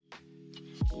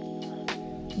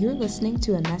You're listening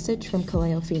to a message from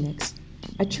Kaleo Phoenix,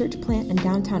 a church plant in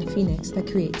downtown Phoenix that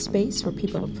creates space for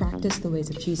people to practice the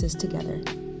ways of Jesus together.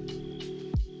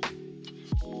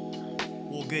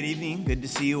 Well, good evening. Good to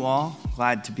see you all.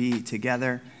 Glad to be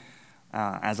together.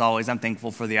 As always, I'm thankful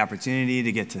for the opportunity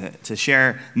to get to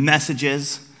share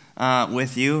messages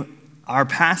with you. Our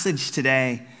passage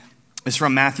today is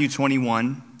from Matthew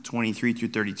 21, 23 through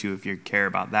 32, if you care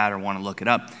about that or want to look it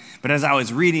up. But as I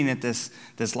was reading it this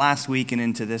last week and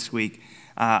into this week,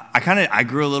 I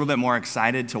grew a little bit more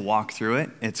excited to walk through it.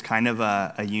 It's kind of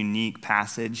a unique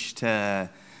passage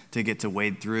to get to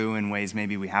wade through in ways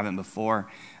maybe we haven't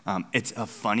before. It's a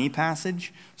funny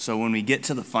passage, so when we get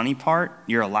to the funny part,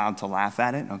 you're allowed to laugh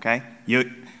at it, okay?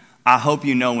 I hope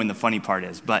you know when the funny part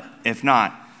is, but if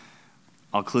not,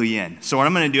 I'll clue you in. So what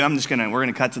I'm going to do, we're going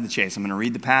to cut to the chase. I'm going to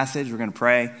read the passage, we're going to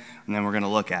pray, and then we're going to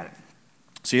look at it.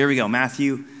 So here we go,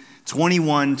 Matthew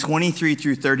 21, 23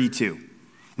 through 32.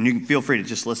 And you can feel free to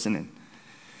just listen in.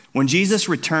 When Jesus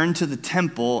returned to the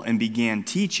temple and began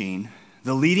teaching,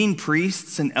 the leading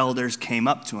priests and elders came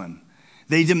up to him.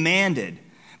 They demanded,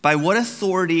 "By what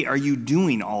authority are you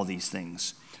doing all these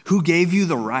things? Who gave you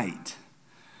the right?"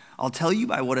 "I'll tell you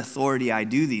by what authority I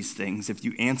do these things if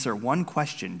you answer one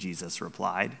question," Jesus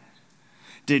replied.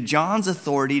 "Did John's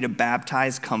authority to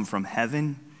baptize come from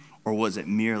heaven, or was it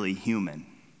merely human?"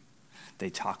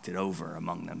 They talked it over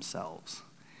among themselves.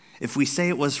 "If we say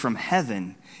it was from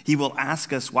heaven, he will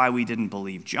ask us why we didn't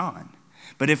believe John.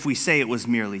 But if we say it was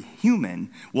merely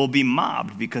human, we'll be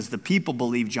mobbed because the people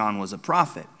believe John was a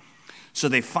prophet." So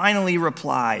they finally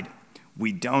replied,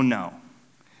 "We don't know."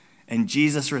 And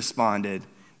Jesus responded,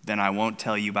 "Then I won't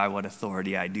tell you by what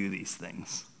authority I do these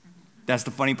things." That's the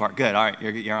funny part. Good. All right,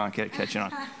 you're on, catching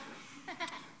on.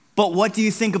 "But what do you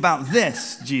think about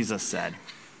this?" Jesus said.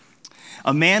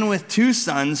 A man with two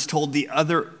sons told the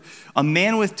older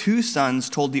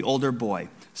boy,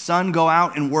 "Son, go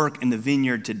out and work in the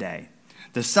vineyard today."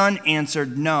 The son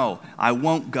answered, "No, I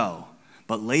won't go."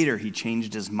 But later he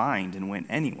changed his mind and went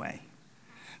anyway.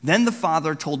 Then the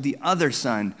father told the other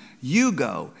son, "You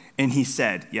go." And he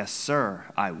said, "Yes, sir,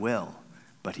 I will."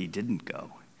 But he didn't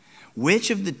go. Which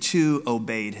of the two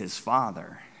obeyed his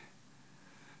father?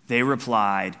 They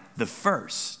replied, "The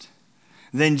first."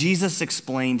 Then Jesus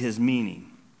explained his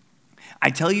meaning.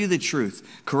 "I tell you the truth,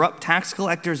 corrupt tax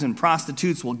collectors and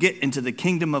prostitutes will get into the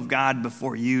kingdom of God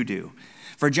before you do.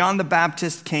 For John the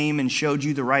Baptist came and showed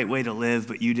you the right way to live,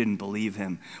 but you didn't believe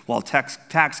him, while tax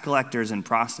collectors and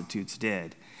prostitutes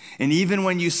did. And even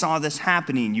when you saw this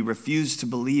happening, you refused to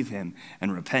believe him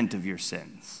and repent of your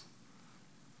sins."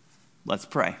 Let's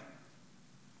pray.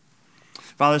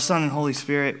 Father, Son, and Holy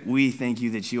Spirit, we thank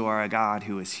you that you are a God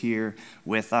who is here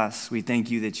with us. We thank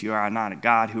you that you are not a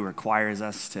God who requires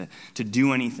us to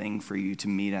do anything for you to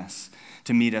meet us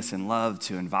in love,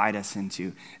 to invite us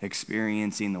into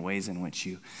experiencing the ways in which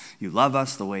you love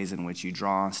us, the ways in which you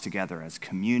draw us together as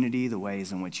community, the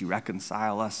ways in which you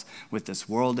reconcile us with this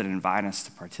world and invite us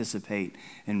to participate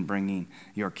in bringing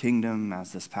your kingdom,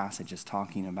 as this passage is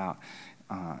talking about,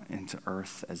 into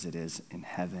earth as it is in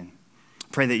heaven.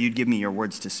 Pray that you'd give me your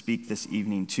words to speak this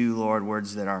evening too, Lord,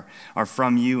 words that are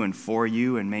from you and for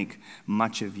you and make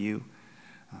much of you.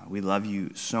 We love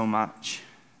you so much.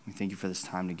 We thank you for this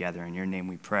time together. In your name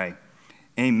we pray.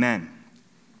 Amen.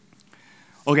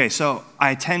 Okay, so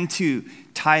I tend to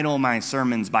title my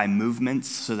sermons by movements,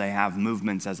 so they have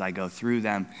movements as I go through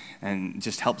them, and it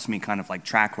just helps me kind of like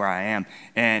track where I am.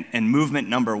 And movement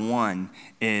number one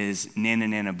is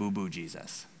Nananana boo-boo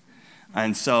Jesus.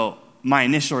 And so my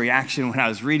initial reaction when I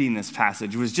was reading this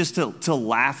passage was just to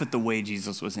laugh at the way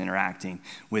Jesus was interacting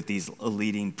with these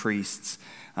leading priests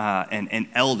and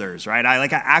elders, right? I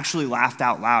actually laughed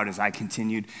out loud as I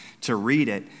continued to read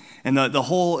it. And the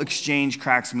whole exchange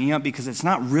cracks me up because it's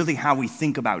not really how we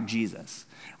think about Jesus,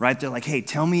 right? They're like, "Hey,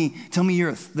 tell me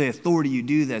the authority you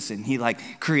do this." And he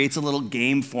creates a little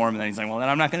game for him. And then he's like, "Well, then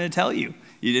I'm not going to tell you.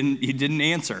 You didn't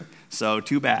answer. So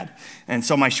too bad." And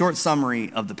so my short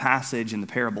summary of the passage and the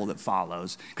parable that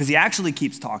follows, because he actually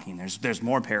keeps talking. There's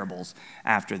more parables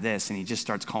after this, and he just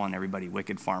starts calling everybody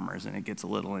wicked farmers, and it gets a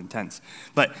little intense.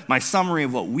 But my summary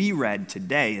of what we read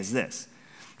today is this.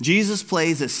 Jesus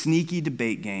plays a sneaky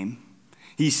debate game.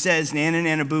 He says,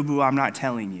 "Nananana boo-boo, I'm not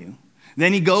telling you."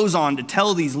 Then he goes on to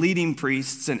tell these leading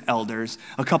priests and elders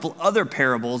a couple other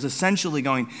parables, essentially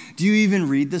going, "Do you even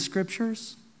read the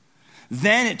scriptures?"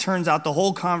 Then it turns out the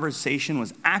whole conversation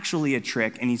was actually a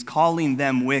trick, and he's calling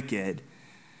them wicked.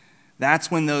 That's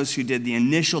when those who did the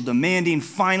initial demanding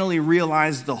finally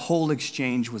realized the whole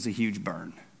exchange was a huge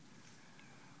burn.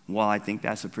 Well, I think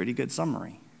that's a pretty good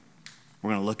summary.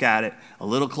 We're going to look at it a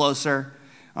little closer.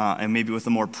 and maybe with a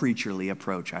more preacherly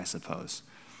approach, I suppose.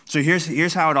 So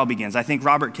here's how it all begins. I think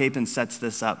Robert Capon sets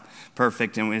this up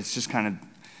perfect, and it's just kind of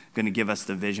going to give us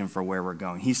the vision for where we're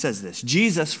going. He says this: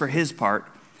 Jesus, for his part,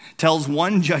 tells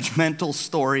one judgmental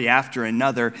story after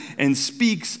another and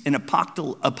speaks in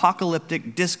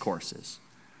apocalyptic discourses.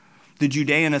 The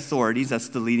Judean authorities, that's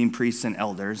the leading priests and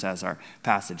elders, as our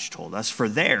passage told us, for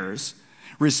theirs,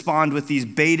 respond with these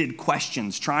baited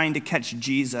questions, trying to catch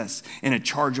Jesus in a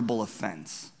chargeable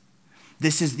offense.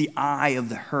 This is the eye of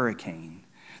the hurricane,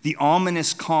 the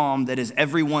ominous calm that is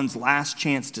everyone's last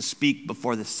chance to speak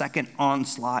before the second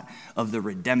onslaught of the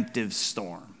redemptive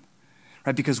storm.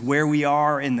 Right? Because where we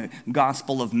are in the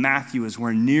Gospel of Matthew is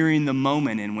we're nearing the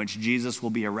moment in which Jesus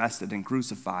will be arrested and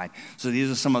crucified. So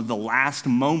these are some of the last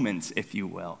moments, if you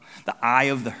will. The eye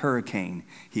of the hurricane,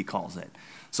 he calls it.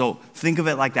 So think of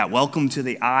it like that. Welcome to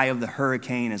the eye of the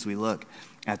hurricane as we look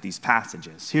at these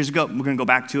passages. We're going to go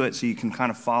back to it so you can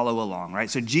kind of follow along, right?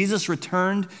 So Jesus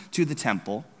returned to the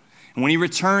temple, and when he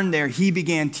returned there, he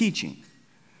began teaching.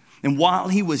 And while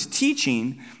he was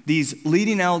teaching, these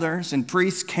leading elders and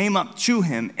priests came up to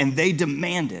him and they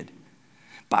demanded,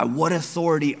 by what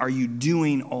authority are you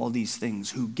doing all these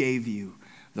things? Who gave you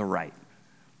the right?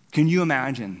 Can you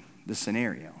imagine the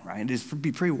scenario, right? It'd be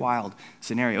a pretty wild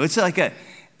scenario.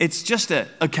 It's just a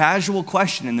casual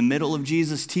question in the middle of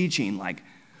Jesus teaching, like,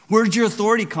 where'd your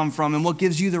authority come from and what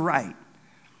gives you the right?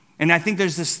 And I think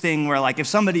there's this thing where, like, if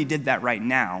somebody did that right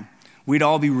now, we'd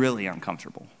all be really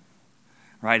uncomfortable.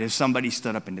 Right, if somebody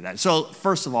stood up and did that. So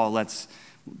first of all, let's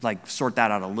sort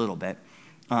that out a little bit.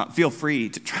 Feel free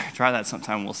to try that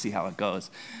sometime. We'll see how it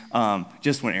goes.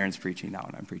 Just when Aaron's preaching, not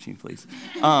when I'm preaching, please.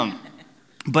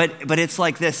 But it's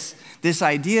like this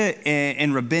idea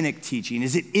in rabbinic teaching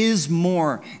is it is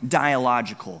more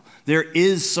dialogical. There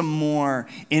is some more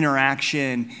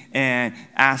interaction and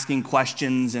asking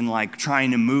questions and like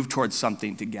trying to move towards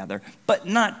something together, but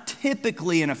not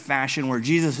typically in a fashion where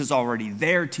Jesus is already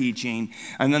there teaching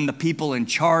and then the people in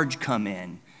charge come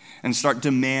in and start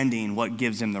demanding what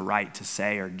gives him the right to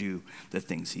say or do the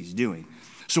things he's doing.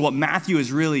 So what Matthew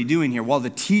is really doing here, while the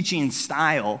teaching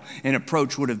style and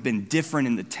approach would have been different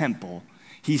in the temple,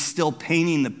 he's still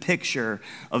painting the picture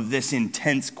of this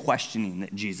intense questioning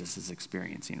that Jesus is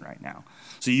experiencing right now.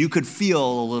 So you could feel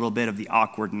a little bit of the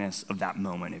awkwardness of that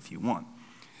moment if you want.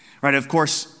 Right, of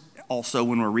course, also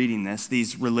when we're reading this,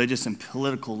 these religious and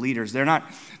political leaders, they're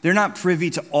not privy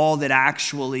to all that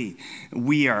actually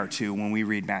we are to when we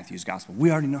read Matthew's gospel.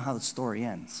 We already know how the story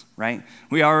ends, right?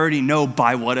 We already know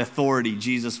by what authority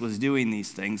Jesus was doing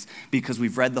these things because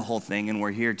we've read the whole thing and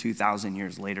we're here 2,000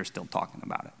 years later still talking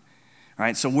about it,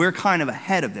 right? So we're kind of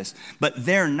ahead of this, but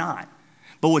they're not.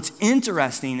 But what's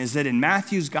interesting is that in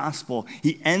Matthew's gospel,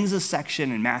 he ends a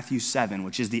section in Matthew 7,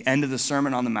 which is the end of the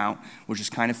Sermon on the Mount, which is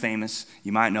kind of famous.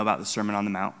 You might know about the Sermon on the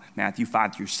Mount, Matthew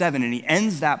 5 through 7. And he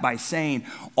ends that by saying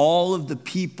all of the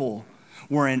people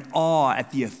were in awe at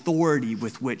the authority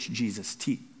with which Jesus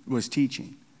was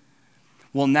teaching.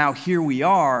 Well, now here we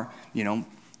are,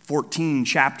 14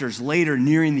 chapters later,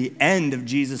 nearing the end of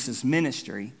Jesus'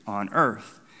 ministry on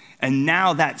earth. And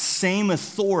now that same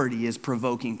authority is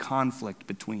provoking conflict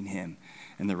between him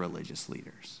and the religious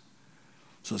leaders.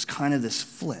 So it's kind of this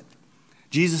flip.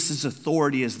 Jesus'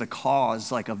 authority is the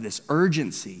cause of this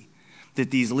urgency that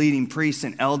these leading priests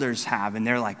and elders have. And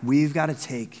they're like, we've got to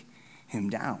take him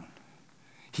down.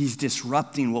 He's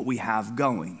disrupting what we have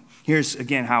going. Here's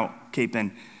again how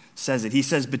Capon says it. He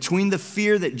says, between the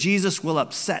fear that Jesus will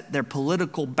upset their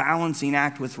political balancing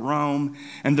act with Rome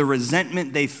and the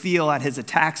resentment they feel at his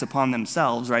attacks upon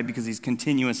themselves, right, because he's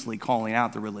continuously calling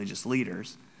out the religious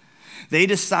leaders, they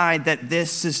decide that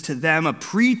this is to them a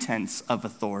pretense of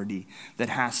authority that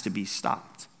has to be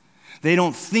stopped. They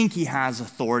don't think he has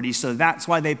authority, so that's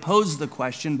why they pose the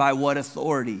question, by what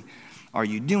authority are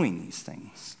you doing these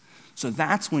things? So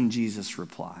that's when Jesus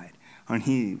replied, and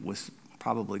he was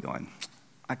probably going,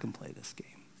 I can play this game.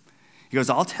 He goes,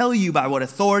 I'll tell you by what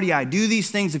authority I do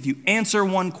these things if you answer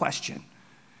one question,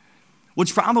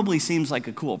 which probably seems like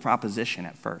a cool proposition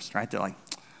at first, right? They're like,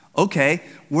 okay,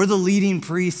 we're the leading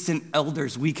priests and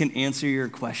elders. We can answer your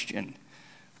question.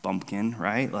 Bumpkin,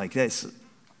 right? Like this.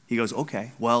 He goes,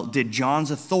 okay, well, did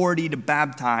John's authority to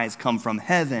baptize come from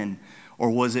heaven or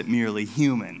was it merely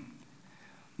human?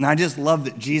 And I just love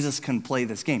that Jesus can play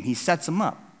this game. He sets them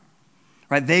up,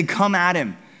 right? They come at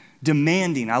him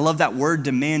demanding. I love that word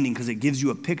demanding because it gives you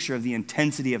a picture of the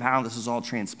intensity of how this is all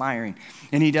transpiring.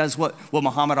 And he does what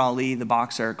Muhammad Ali, the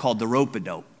boxer, called the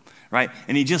rope-a-dope, right?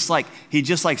 And he just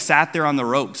sat there on the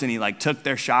ropes and he like took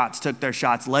their shots,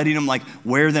 letting them like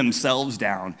wear themselves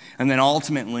down. And then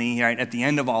ultimately, right, at the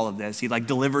end of all of this, he like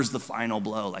delivers the final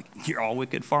blow, like, you're all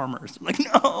wicked farmers. Like,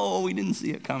 no, we didn't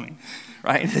see it coming,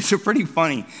 right? It's a pretty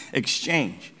funny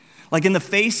exchange. Like in the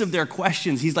face of their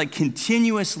questions, he's like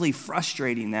continuously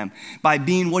frustrating them by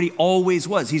being what he always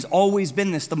was. He's always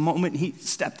been this the moment he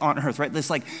stepped on earth, right? This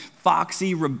like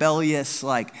foxy, rebellious,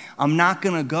 like, I'm not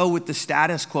gonna go with the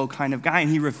status quo kind of guy. And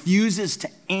he refuses to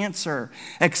answer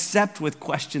except with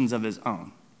questions of his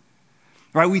own,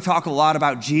 right? We talk a lot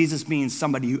about Jesus being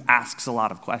somebody who asks a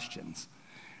lot of questions,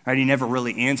 right? He never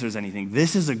really answers anything.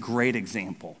 This is a great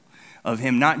example of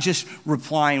him not just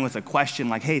replying with a question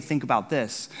like, hey, think about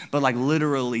this, but like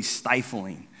literally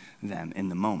stifling them in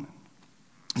the moment.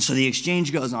 And so the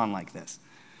exchange goes on like this,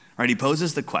 right? He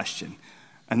poses the question,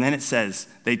 and then it says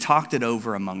they talked it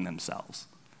over among themselves.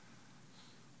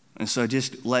 And so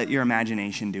just let your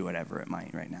imagination do whatever it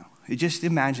might right now. You just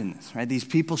imagine this, right? These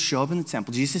people show up in the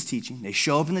temple. Jesus is teaching. They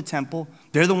show up in the temple.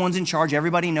 They're the ones in charge.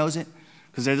 Everybody knows it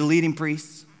because they're the leading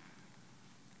priests.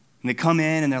 And they come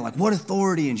in and they're like, what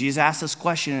authority? And Jesus asks this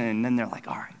question, and then they're like,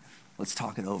 all right, let's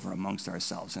talk it over amongst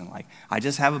ourselves. And like, I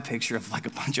just have a picture of like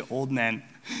a bunch of old men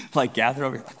like gather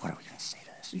over here, like, what are we gonna say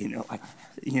to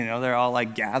this? They're all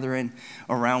like gathering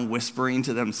around, whispering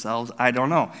to themselves. I don't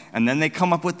know. And then they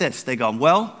come up with this. They go,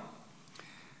 well,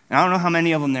 and I don't know how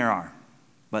many of them there are,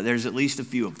 but there's at least a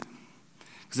few of them.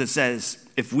 Because it says,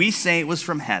 if we say it was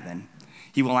from heaven,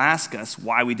 he will ask us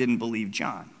why we didn't believe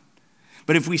John.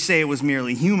 But if we say it was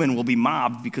merely human, we'll be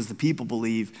mobbed because the people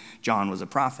believe John was a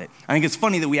prophet. I think it's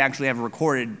funny that we actually have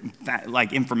recorded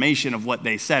like information of what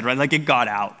they said, right? Like it got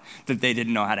out that they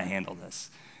didn't know how to handle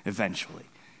this eventually,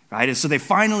 right? And so they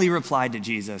finally replied to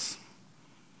Jesus,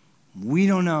 we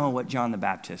don't know what John the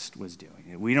Baptist was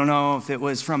doing. We don't know if it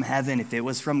was from heaven, if it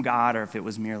was from God, or if it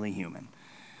was merely human.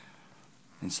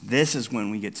 And so this is when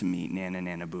we get to meet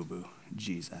Nananana boo-boo,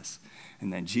 Jesus.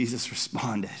 And then Jesus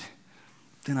responded,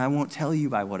 then I won't tell you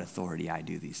by what authority I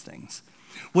do these things.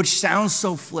 Which sounds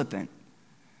so flippant,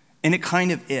 and it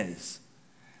kind of is.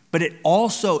 But it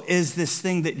also is this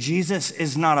thing that Jesus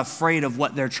is not afraid of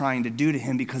what they're trying to do to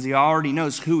him because he already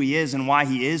knows who he is and why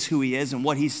he is who he is and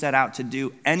what he's set out to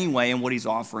do anyway and what he's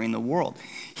offering the world.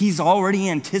 He's already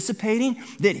anticipating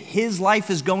that his life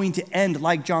is going to end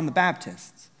like John the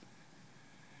Baptist's.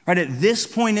 Right, at this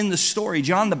point in the story,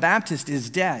 John the Baptist is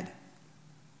dead.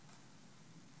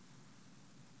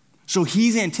 So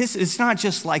he's anticipating, it's not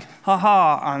just like,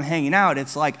 haha, I'm hanging out.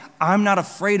 It's like, I'm not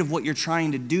afraid of what you're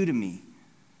trying to do to me.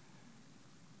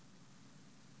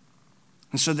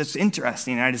 And so that's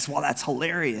interesting, right? While that's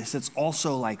hilarious, it's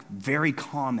also like very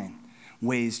common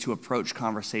ways to approach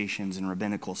conversations in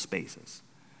rabbinical spaces.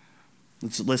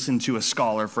 Let's listen to a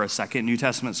scholar for a second. New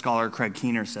Testament scholar Craig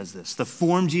Keener says this: the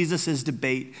form Jesus'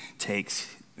 debate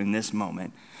takes in this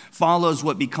moment follows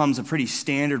what becomes a pretty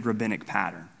standard rabbinic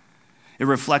pattern. It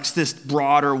reflects this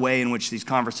broader way in which these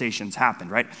conversations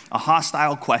happened, right? A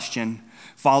hostile question,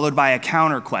 followed by a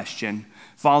counter question,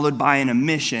 followed by an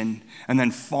admission, and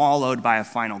then followed by a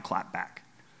final clap back.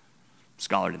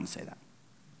 Scholar didn't say that,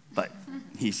 but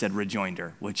he said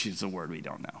rejoinder, which is a word we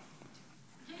don't know,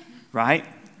 right?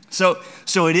 So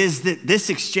it is that this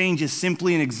exchange is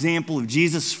simply an example of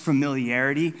Jesus'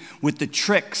 familiarity with the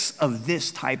tricks of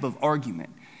this type of argument.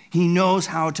 He knows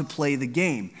how to play the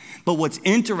game. But what's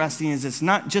interesting is it's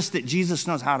not just that Jesus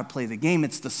knows how to play the game,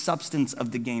 it's the substance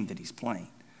of the game that he's playing.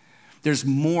 There's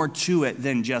more to it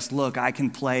than just, look, I can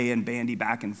play and bandy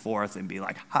back and forth and be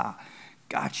like, ha,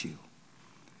 got you.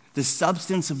 The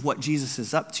substance of what Jesus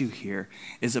is up to here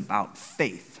is about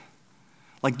faith.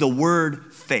 Like the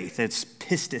word faith, it's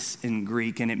pistis in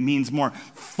Greek, and it means more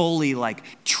fully like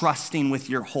trusting with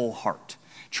your whole heart,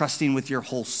 trusting with your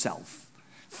whole self.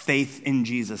 Faith in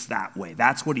Jesus that way.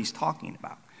 That's what he's talking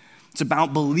about. It's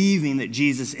about believing that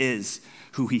Jesus is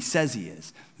who he says he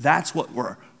is. That's what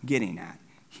we're getting at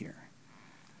here.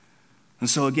 And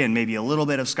so again, maybe a little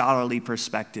bit of scholarly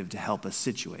perspective to help us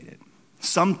situate it.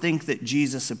 Some think that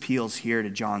Jesus appeals here to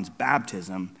John's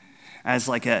baptism as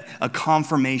like a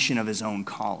confirmation of his own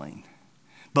calling.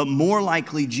 But more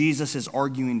likely, Jesus is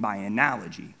arguing by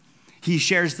analogy. He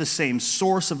shares the same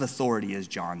source of authority as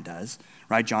John does,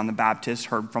 right? John the Baptist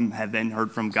heard from heaven,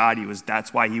 heard from God.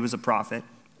 That's why he was a prophet.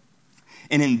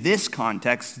 And in this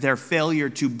context, their failure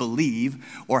to believe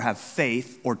or have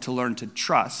faith or to learn to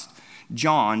trust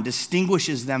John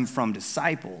distinguishes them from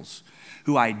disciples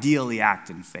who ideally act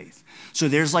in faith. So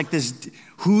there's like this,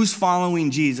 who's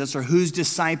following Jesus or who's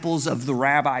disciples of the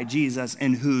rabbi Jesus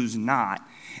and who's not.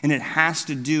 And it has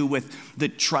to do with the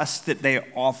trust that they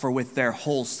offer with their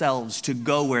whole selves to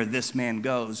go where this man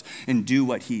goes and do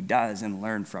what he does and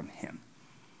learn from him.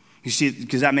 You see,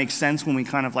 does that make sense when we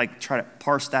kind of like try to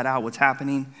parse that out, what's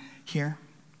happening here?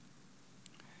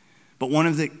 But one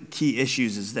of the key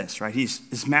issues is this, right?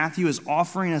 Matthew is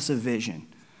offering us a vision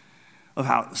of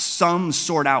how some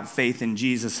sort out faith in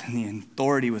Jesus and the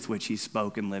authority with which he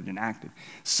spoke and lived and acted.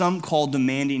 Some call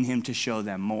demanding him to show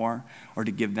them more or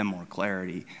to give them more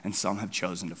clarity, and some have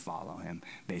chosen to follow him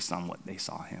based on what they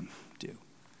saw him do.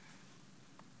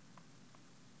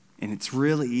 And it's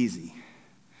really easy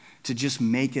to just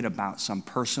make it about some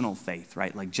personal faith,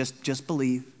 right? Like just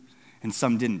believe, and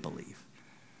some didn't believe.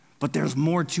 But there's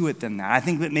more to it than that. I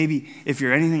think that maybe if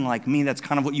you're anything like me, that's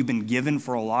kind of what you've been given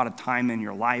for a lot of time in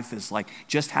your life is like,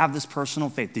 just have this personal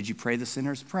faith. Did you pray the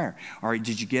sinner's prayer? Or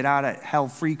did you get out a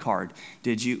hell-free card?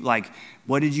 Did you,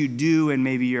 what did you do in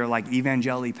maybe your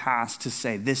evangelical past to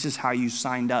say, this is how you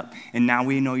signed up, and now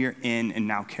we know you're in, and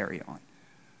now carry on.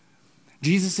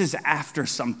 Jesus is after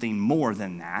something more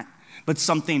than that, but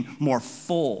something more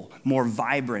full, more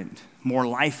vibrant, more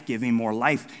life-giving, more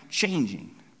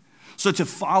life-changing. So to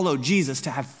follow Jesus, to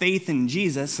have faith in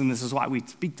Jesus, and this is why we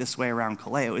speak this way around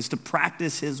Kaleo, is to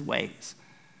practice his ways.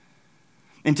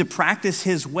 And to practice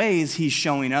his ways, he's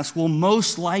showing us, will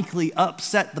most likely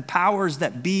upset the powers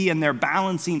that be in their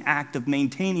balancing act of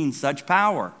maintaining such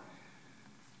power.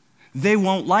 They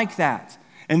won't like that,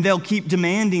 and they'll keep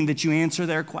demanding that you answer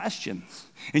their questions,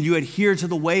 and you adhere to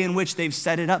the way in which they've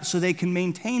set it up so they can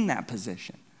maintain that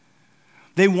position.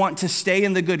 They want to stay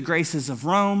in the good graces of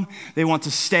Rome. They want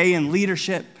to stay in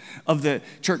leadership of the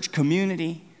church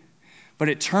community. But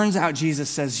it turns out Jesus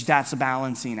says that's a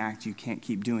balancing act you can't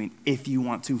keep doing if you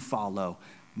want to follow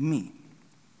me.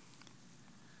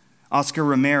 Oscar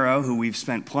Romero, who we've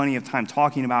spent plenty of time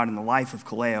talking about in the life of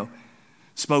Kaleo,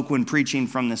 spoke when preaching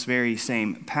from this very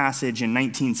same passage in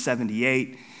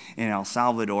 1978 in El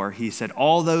Salvador. He said,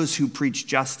 all those who preach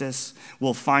justice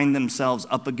will find themselves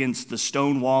up against the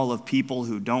stone wall of people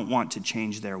who don't want to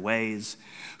change their ways,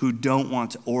 who don't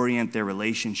want to orient their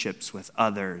relationships with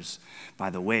others by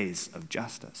the ways of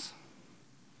justice.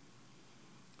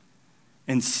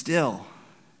 And still,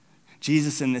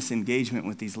 Jesus in this engagement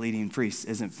with these leading priests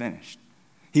isn't finished.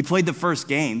 He played the first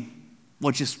game,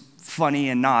 which is funny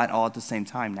and not all at the same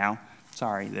time now.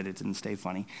 Sorry that it didn't stay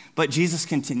funny. But Jesus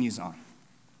continues on.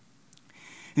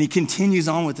 And he continues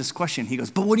on with this question. He goes,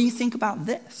 but what do you think about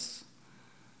this?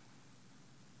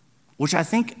 Which I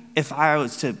think if I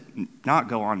was to not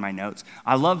go on my notes,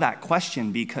 I love that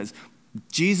question because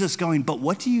Jesus going, but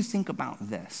what do you think about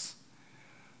this?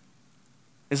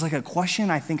 It's like a question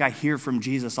I think I hear from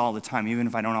Jesus all the time, even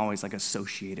if I don't always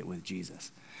associate it with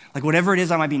Jesus. Like whatever it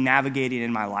is I might be navigating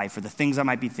in my life or the things I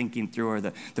might be thinking through or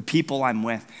the people I'm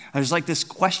with, there's this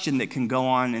question that can go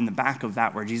on in the back of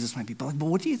that where Jesus might be like, but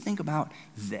what do you think about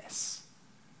this?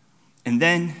 And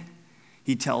then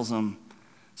he tells them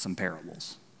some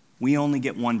parables. We only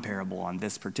get one parable on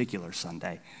this particular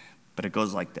Sunday, but it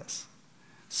goes like this.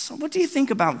 So what do you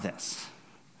think about this?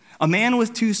 A man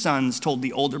with 2 sons told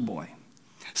the older boy,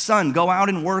 son, go out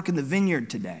and work in the vineyard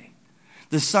today.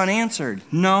 The son answered,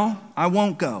 no, I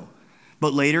won't go.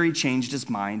 But later he changed his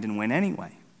mind and went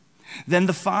anyway. Then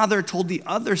the father told the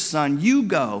other son, you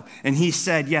go. And he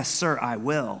said, yes, sir, I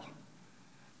will.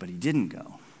 But he didn't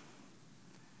go.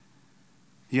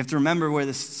 You have to remember where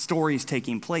this story is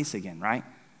taking place again, right?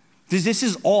 This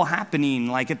is all happening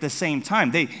at the same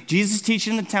time. Jesus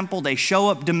teaching in the temple, they show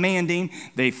up demanding,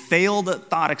 they fail the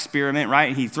thought experiment,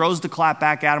 right? He throws the clap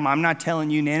back at him. I'm not telling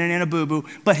you, nananana boo-boo.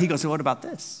 But he goes, what about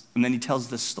this? And then he tells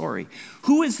this story.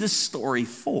 Who is this story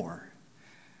for?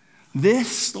 This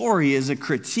story is a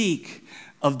critique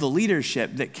of the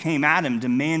leadership that came at him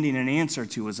demanding an answer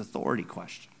to his authority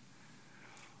question.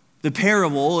 The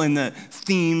parable and the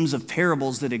themes of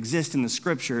parables that exist in the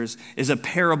scriptures is a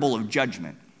parable of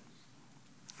judgment,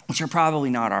 which are probably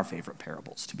not our favorite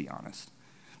parables, to be honest.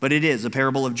 But it is a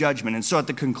parable of judgment. And so at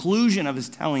the conclusion of his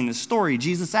telling the story,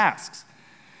 Jesus asks,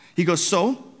 he goes,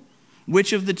 so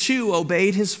which of the 2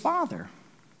 obeyed his father?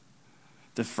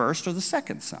 The first or the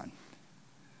second son?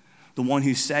 The one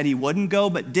who said he wouldn't go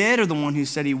but did, or the one who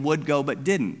said he would go but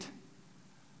didn't?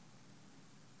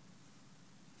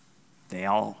 They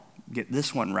all get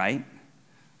this one right.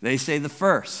 They say the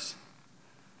first.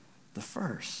 The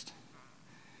first.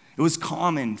 It was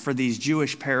common for these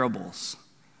Jewish parables,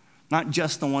 not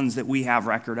just the ones that we have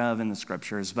record of in the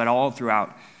scriptures, but all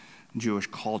throughout Jewish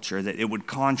culture, that it would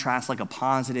contrast a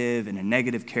positive and a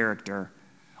negative character.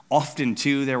 Often,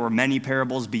 too, there were many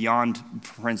parables beyond,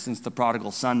 for instance, the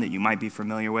prodigal son that you might be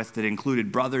familiar with that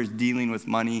included brothers dealing with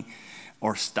money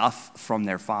or stuff from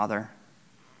their father.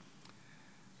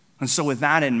 And so with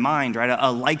that in mind, right,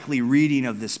 a likely reading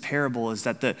of this parable is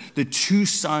that the two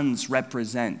sons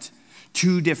represent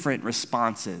two different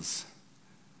responses: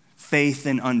 faith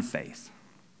and unfaith,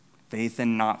 faith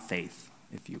and not faith,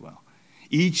 if you will.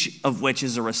 Each of which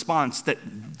is a response that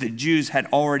the Jews had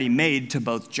already made to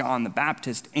both John the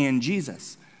Baptist and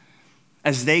Jesus.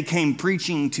 As they came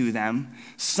preaching to them,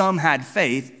 some had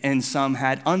faith and some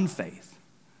had unfaith.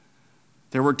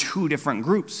 There were two different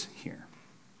groups here.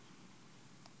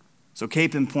 So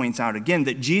Capon points out again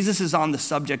that Jesus is on the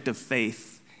subject of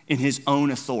faith in his own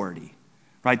authority,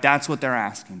 right? That's what they're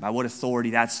asking. By what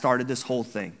authority? That started this whole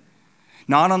thing.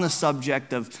 Not on the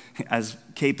subject of, as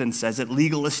Capon says it,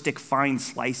 legalistic fine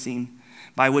slicing,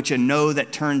 by which a no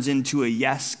that turns into a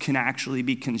yes can actually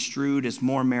be construed as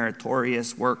more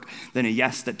meritorious work than a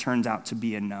yes that turns out to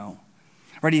be a no.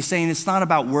 Right? He's saying it's not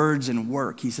about words and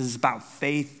work. He says it's about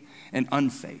faith and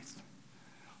unfaith.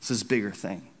 It's this bigger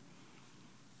thing.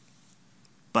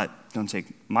 But don't take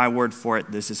my word for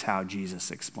it. This is how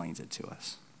Jesus explains it to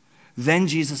us. Then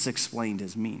Jesus explained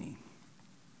his meaning,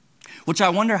 which I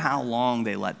wonder how long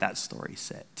they let that story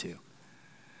sit too.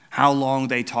 How long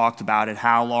they talked about it,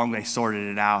 how long they sorted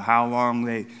it out, how long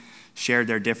they shared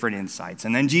their different insights.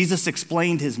 And then Jesus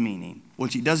explained his meaning,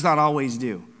 which he does not always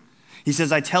do. He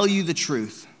says, I tell you the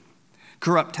truth.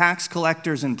 Corrupt tax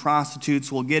collectors and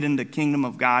prostitutes will get into the kingdom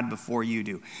of God before you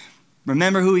do.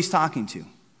 Remember who he's talking to.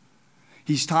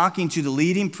 He's talking to the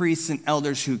leading priests and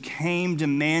elders who came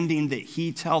demanding that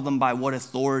he tell them by what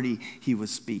authority he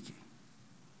was speaking.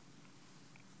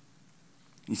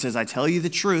 He says, I tell you the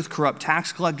truth, corrupt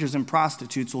tax collectors and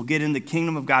prostitutes will get in the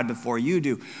kingdom of God before you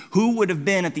do. Who would have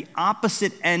been at the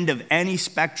opposite end of any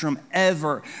spectrum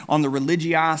ever on the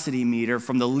religiosity meter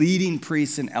from the leading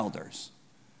priests and elders?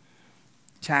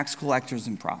 Tax collectors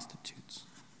and prostitutes.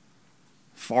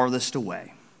 Farthest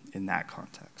away in that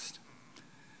context.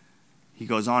 He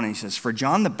goes on and he says, for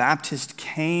John the Baptist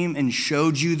came and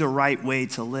showed you the right way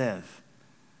to live,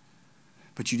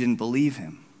 but you didn't believe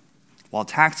him. While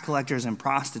tax collectors and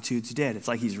prostitutes did. It's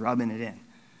like he's rubbing it in.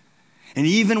 And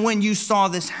even when you saw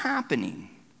this happening,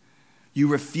 you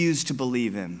refused to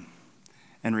believe him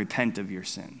and repent of your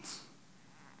sins.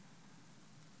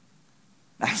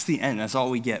 That's the end. That's all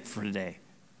we get for today.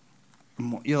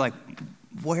 You're like,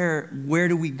 where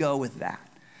do we go with that?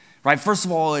 Right? First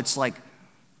of all, it's like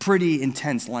pretty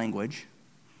intense language.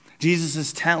 Jesus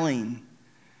is telling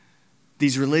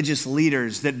these religious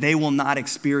leaders that they will not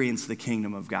experience the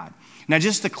kingdom of God. Now,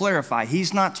 just to clarify,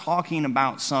 he's not talking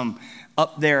about some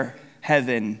up there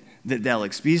heaven that they'll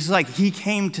experience. He's like, he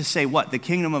came to say what? The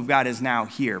kingdom of God is now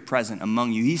here, present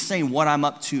among you. He's saying what I'm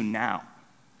up to now.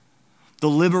 The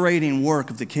liberating work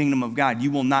of the kingdom of God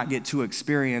you will not get to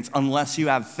experience unless you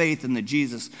have faith in the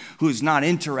Jesus who is not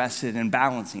interested in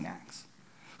balancing acts,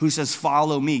 who says,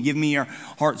 follow me, give me your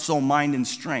heart, soul, mind, and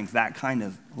strength, that kind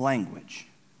of language.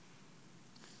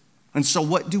 And so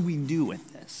what do we do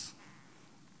with this?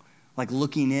 Like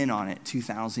looking in on it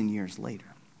 2,000 years later.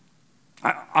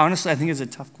 Honestly, I think it's a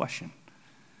tough question.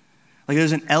 Like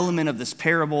there's an element of this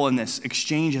parable and this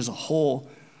exchange as a whole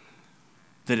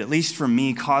that at least for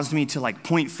me caused me to like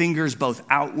point fingers both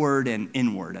outward and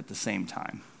inward at the same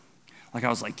time. Like I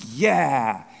was like,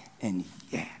 yeah, and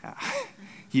yeah.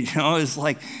 You know, it's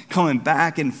like coming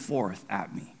back and forth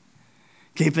at me.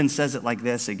 Capon says it like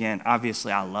this again.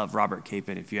 Obviously, I love Robert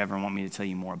Capon. If you ever want me to tell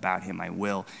you more about him, I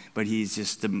will. But he's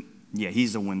just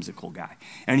he's a whimsical guy.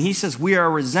 And he says, we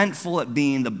are resentful at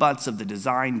being the butts of the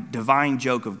divine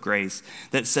joke of grace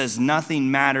that says nothing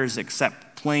matters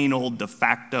except plain old de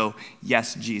facto,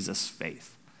 yes, Jesus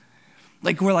faith.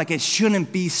 Like we're like, it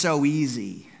shouldn't be so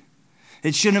easy.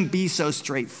 It shouldn't be so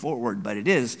straightforward, but it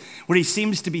is. What he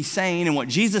seems to be saying and what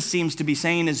Jesus seems to be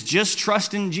saying is just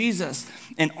trust in Jesus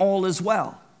and all is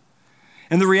well.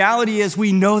 And the reality is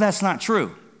we know that's not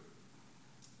true.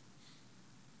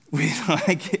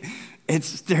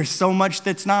 There's so much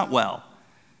that's not well.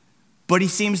 But he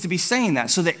seems to be saying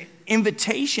that. So the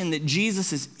invitation that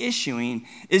Jesus is issuing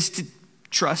is to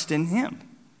trust in him.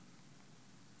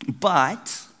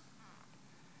 But,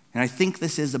 and I think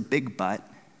this is a big but,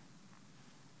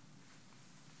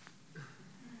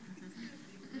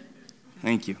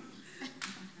 thank you.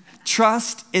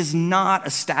 Trust is not a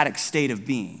static state of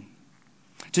being.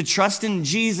 To trust in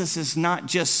Jesus is not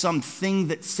just something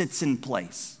that sits in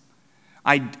place.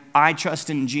 I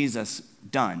trust in Jesus,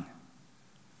 done.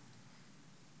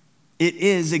 It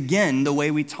is, again, the way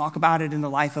we talk about it in the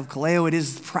life of Kaleo. It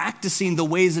is practicing the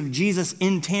ways of Jesus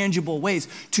in tangible ways.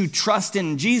 To trust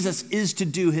in Jesus is to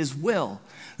do his will.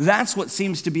 That's what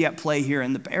seems to be at play here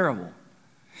in the parable.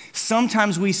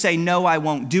 Sometimes we say, no, I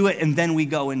won't do it, and then we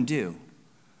go and do.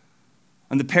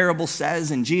 And the parable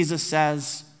says, and Jesus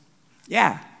says,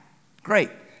 yeah, great.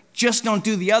 Just don't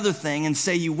do the other thing and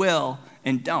say you will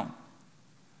and don't.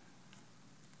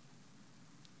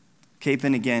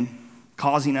 Capon again,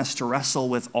 causing us to wrestle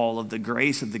with all of the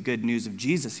grace of the good news of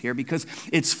Jesus here, because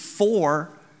it's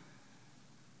for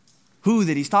who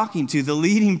that he's talking to? The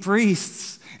leading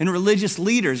priests and religious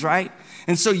leaders, right?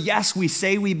 And so, yes, we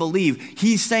say we believe.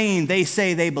 He's saying they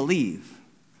say they believe.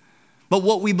 But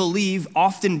what we believe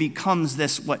often becomes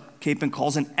this, what Capon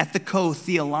calls an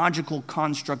ethico-theological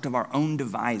construct of our own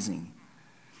devising.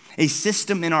 A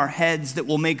system in our heads that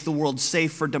will make the world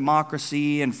safe for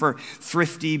democracy and for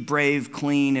thrifty, brave,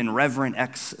 clean, and reverent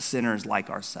ex-sinners like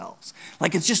ourselves.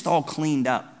 Like it's just all cleaned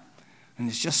up. And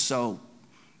it's just so,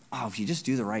 if you just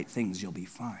do the right things, you'll be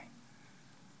fine.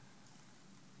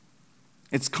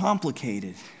 It's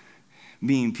complicated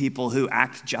being people who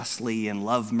act justly and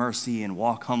love mercy and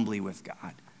walk humbly with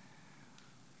God.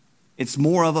 It's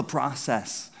more of a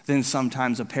process than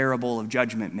sometimes a parable of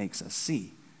judgment makes us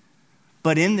see.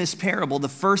 But in this parable, the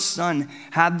first son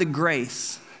had the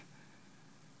grace,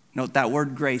 note that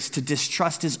word grace, to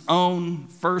distrust his own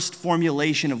first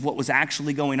formulation of what was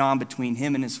actually going on between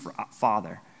him and his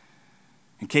father.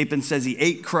 And Capon says he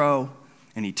ate crow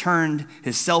and he turned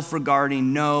his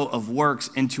self-regarding no of works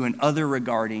into an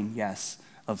other-regarding yes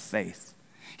of faith.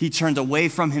 He turned away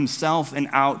from himself and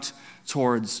out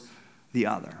towards the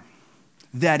other.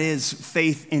 That is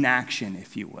faith in action,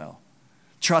 if you will.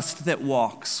 Trust that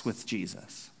walks with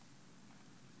Jesus.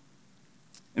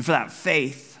 And for that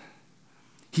faith,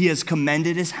 he is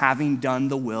commended as having done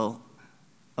the will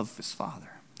of his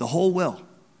Father, the whole will.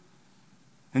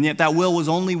 And yet that will was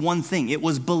only one thing. It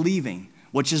was believing,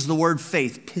 which is the word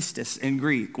faith, pistis in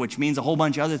Greek, which means a whole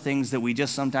bunch of other things that we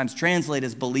just sometimes translate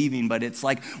as believing, but it's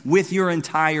like with your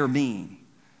entire being.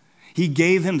 He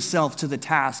gave himself to the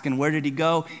task, and where did he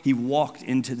go? He walked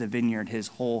into the vineyard. His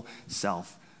whole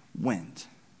self went.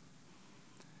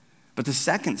 But the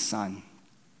second son,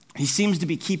 he seems to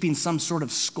be keeping some sort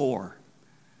of score.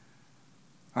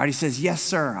 All right, he says, yes,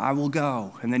 sir, I will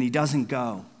go. And then he doesn't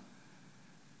go.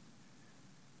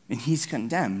 And he's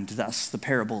condemned, thus the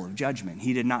parable of judgment.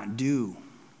 He did not do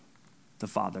the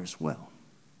Father's will.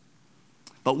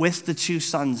 But with the two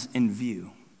sons in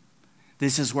view,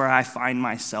 this is where I find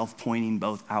myself pointing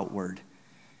both outward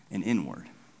and inward.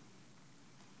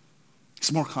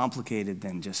 It's more complicated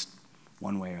than just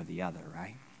one way or the other,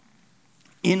 right?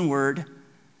 Inward,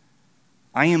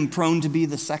 I am prone to be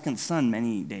the second son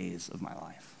many days of my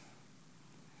life.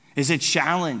 It's a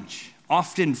challenge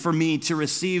often for me to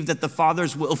receive that the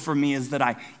Father's will for me is that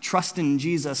I trust in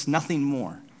Jesus, nothing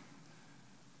more.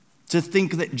 To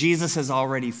think that Jesus has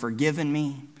already forgiven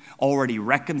me, already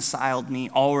reconciled me,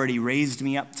 already raised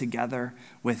me up together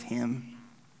with him.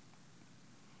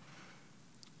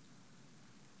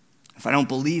 If I don't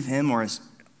believe him, or as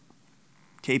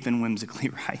Capon whimsically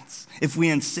writes, if we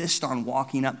insist on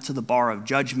walking up to the bar of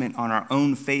judgment on our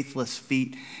own faithless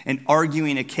feet and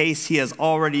arguing a case he has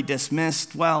already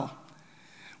dismissed, well,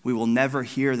 we will never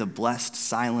hear the blessed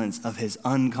silence of his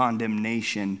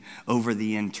uncondemnation over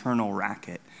the internal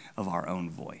racket of our own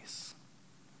voice.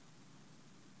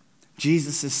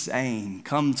 Jesus is saying,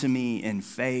 come to me in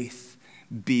faith,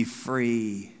 be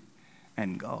free,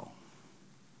 and go.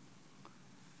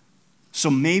 So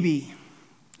maybe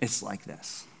it's like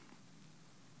this.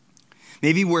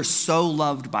 Maybe we're so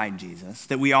loved by Jesus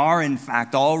that we are, in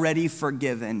fact, already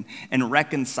forgiven and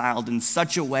reconciled in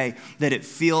such a way that it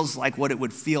feels like what it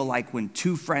would feel like when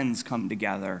two friends come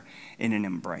together in an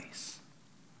embrace.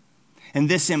 And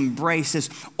this embrace is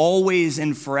always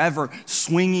and forever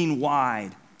swinging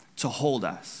wide to hold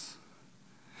us.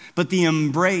 But the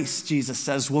embrace, Jesus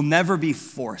says, will never be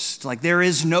forced. Like there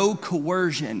is no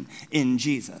coercion in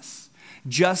Jesus.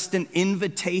 Just an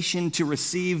invitation to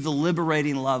receive the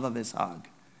liberating love of his hug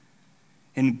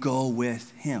and go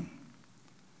with him.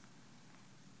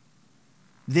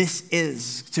 This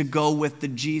is to go with the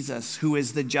Jesus who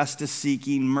is the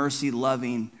justice-seeking,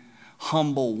 mercy-loving,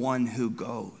 humble one who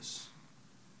goes.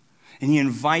 And he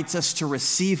invites us to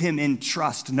receive him in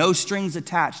trust, no strings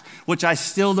attached, which I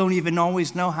still don't even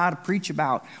always know how to preach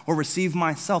about or receive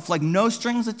myself. Like no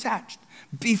strings attached.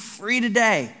 Be free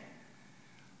today.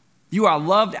 You are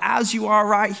loved as you are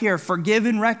right here,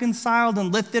 forgiven, reconciled,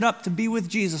 and lifted up to be with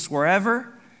Jesus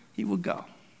wherever he would go.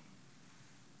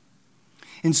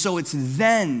 And so it's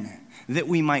then that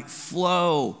we might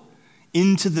flow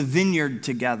into the vineyard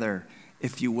together,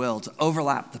 if you will, to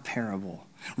overlap the parable,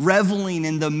 reveling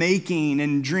in the making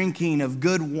and drinking of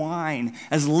good wine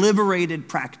as liberated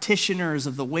practitioners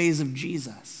of the ways of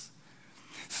Jesus.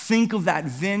 Think of that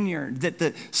vineyard that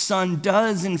the son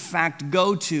does in fact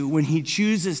go to when he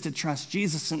chooses to trust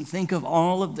Jesus, and think of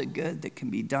all of the good that can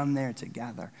be done there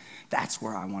together. That's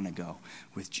where I want to go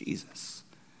with Jesus.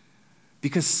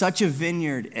 Because such a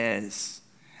vineyard is,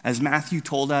 as Matthew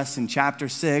told us in chapter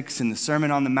 6 in the Sermon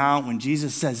on the Mount, when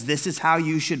Jesus says, this is how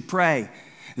you should pray.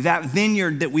 That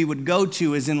vineyard that we would go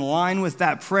to is in line with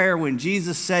that prayer when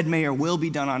Jesus said, may your will be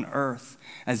done on earth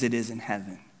as it is in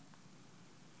heaven.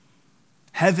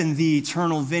 Heaven, the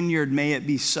eternal vineyard, may it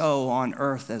be so on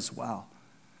earth as well.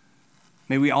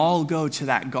 May we all go to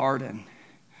that garden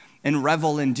and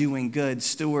revel in doing good,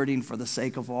 stewarding for the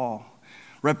sake of all,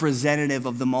 representative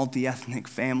of the multi-ethnic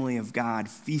family of God,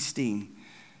 feasting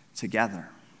together.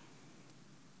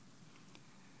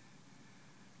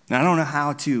 Now, I don't know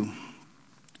how to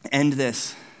end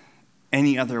this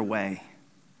any other way.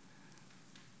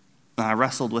 I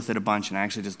wrestled with it a bunch, and I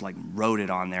actually just wrote it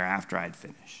on there after I'd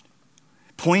finished.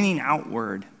 Pointing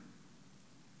outward,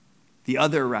 the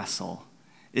other wrestle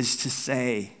is to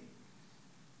say,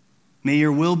 may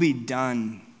your will be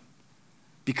done,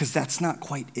 because that's not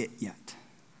quite it yet.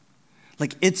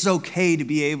 It's okay to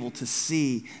be able to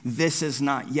see this is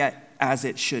not yet as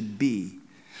it should be.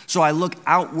 So I look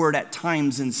outward at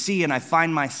times and see, and I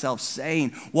find myself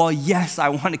saying, well, yes, I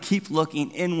want to keep looking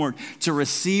inward to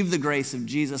receive the grace of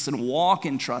Jesus and walk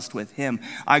in trust with him.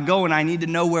 I go and I need to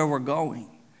know where we're going,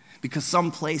 because some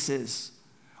places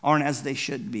aren't as they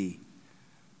should be,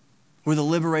 where the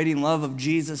liberating love of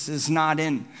Jesus is not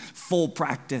in full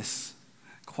practice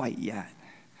quite yet.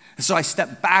 And so I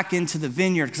step back into the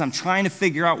vineyard because I'm trying to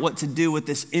figure out what to do with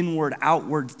this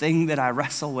inward-outward thing that I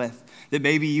wrestle with, that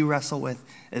maybe you wrestle with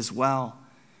as well.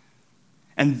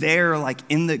 And there,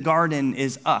 in the garden,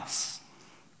 is us,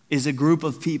 is a group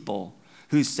of people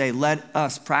who say, let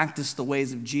us practice the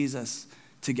ways of Jesus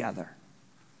together.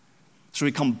 So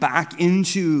we come back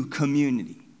into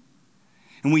community,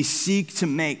 and we seek to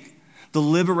make the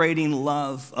liberating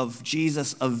love of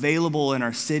Jesus available in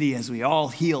our city as we all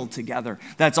heal together.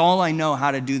 That's all I know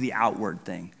how to do the outward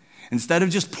thing. Instead of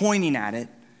just pointing at it,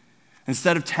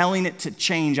 instead of telling it to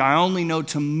change, I only know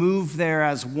to move there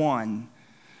as one,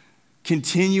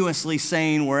 continuously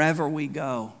saying wherever we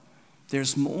go,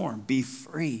 there's more. Be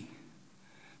free.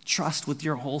 Trust with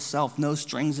your whole self, no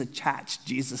strings attached.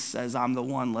 Jesus says, I'm the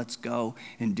one, let's go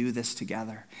and do this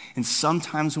together. And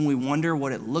sometimes when we wonder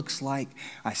what it looks like,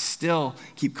 I still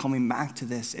keep coming back to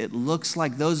this. It looks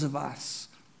like those of us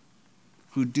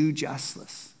who do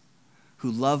justice, who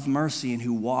love mercy, and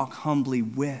who walk humbly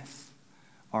with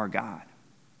our God.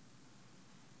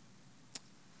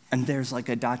 And there's a ...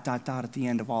 at the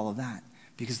end of all of that,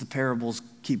 because the parables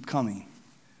keep coming.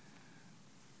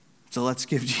 So let's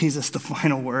give Jesus the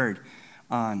final word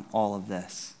on all of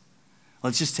this.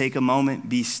 Let's just take a moment,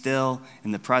 be still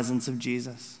in the presence of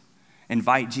Jesus.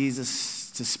 Invite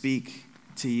Jesus to speak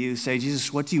to you. Say,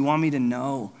 Jesus, what do you want me to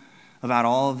know about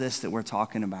all of this that we're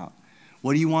talking about?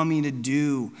 What do you want me to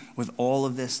do with all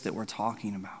of this that we're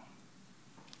talking about?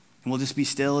 And we'll just be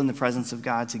still in the presence of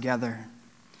God together.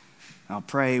 I'll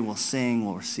pray, we'll sing,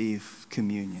 we'll receive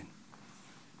communion.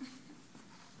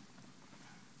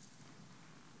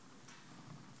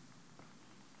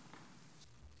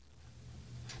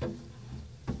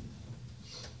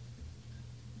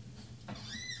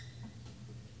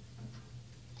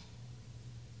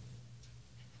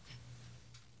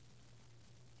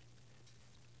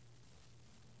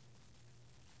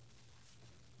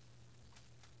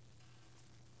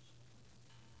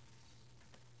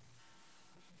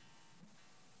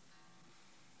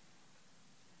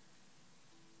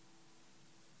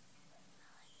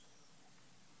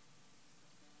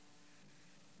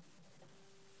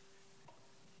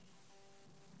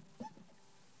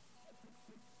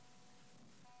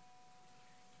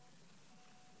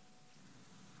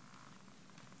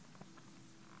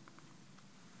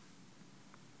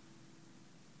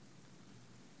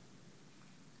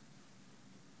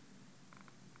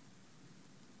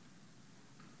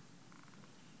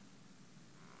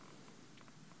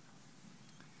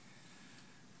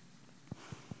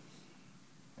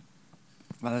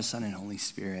 Father, Son, and Holy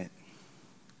Spirit,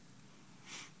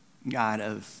 God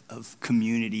of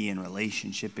community and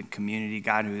relationship and community,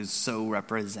 God who is so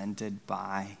represented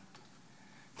by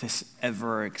this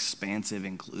ever-expansive,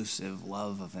 inclusive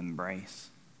love of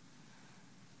embrace.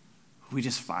 We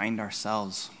just find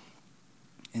ourselves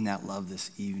in that love this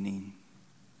evening.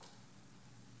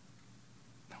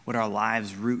 Would our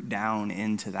lives root down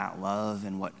into that love,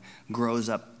 and what grows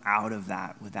up out of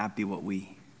that, would that be what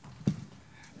we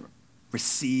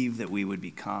receive that we would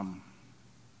become?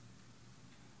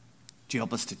 Do you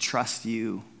help us to trust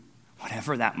you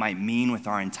whatever that might mean with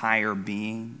our entire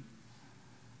being.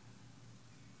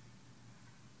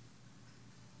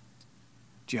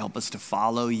 Do you help us to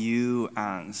follow you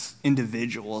as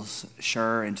individuals,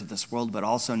 sure, into this world, but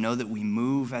also know that we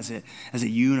move as a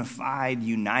unified,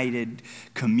 united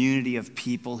community of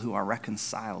people who are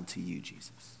reconciled to you,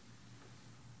 Jesus.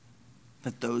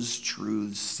 That those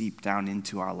truths seep down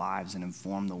into our lives and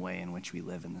inform the way in which we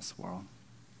live in this world.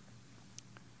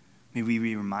 May we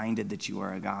be reminded that you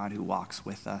are a God who walks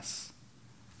with us,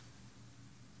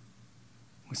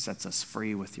 who sets us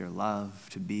free with your love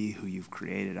to be who you've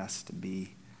created us to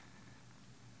be.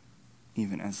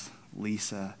 Even as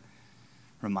Lisa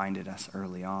reminded us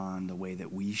early on, the way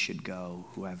that we should go,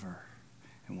 whoever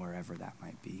and wherever that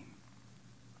might be.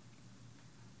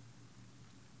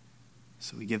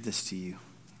 So we give this to you.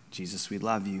 Jesus, we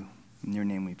love you. In your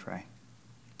name we pray.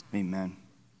 Amen.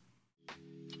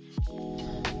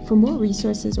 For more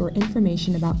resources or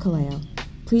information about Kaleo,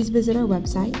 please visit our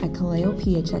website at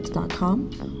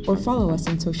kaleophx.com or follow us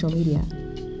on social media.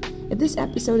 If this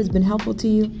episode has been helpful to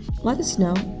you, let us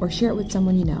know or share it with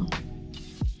someone you know.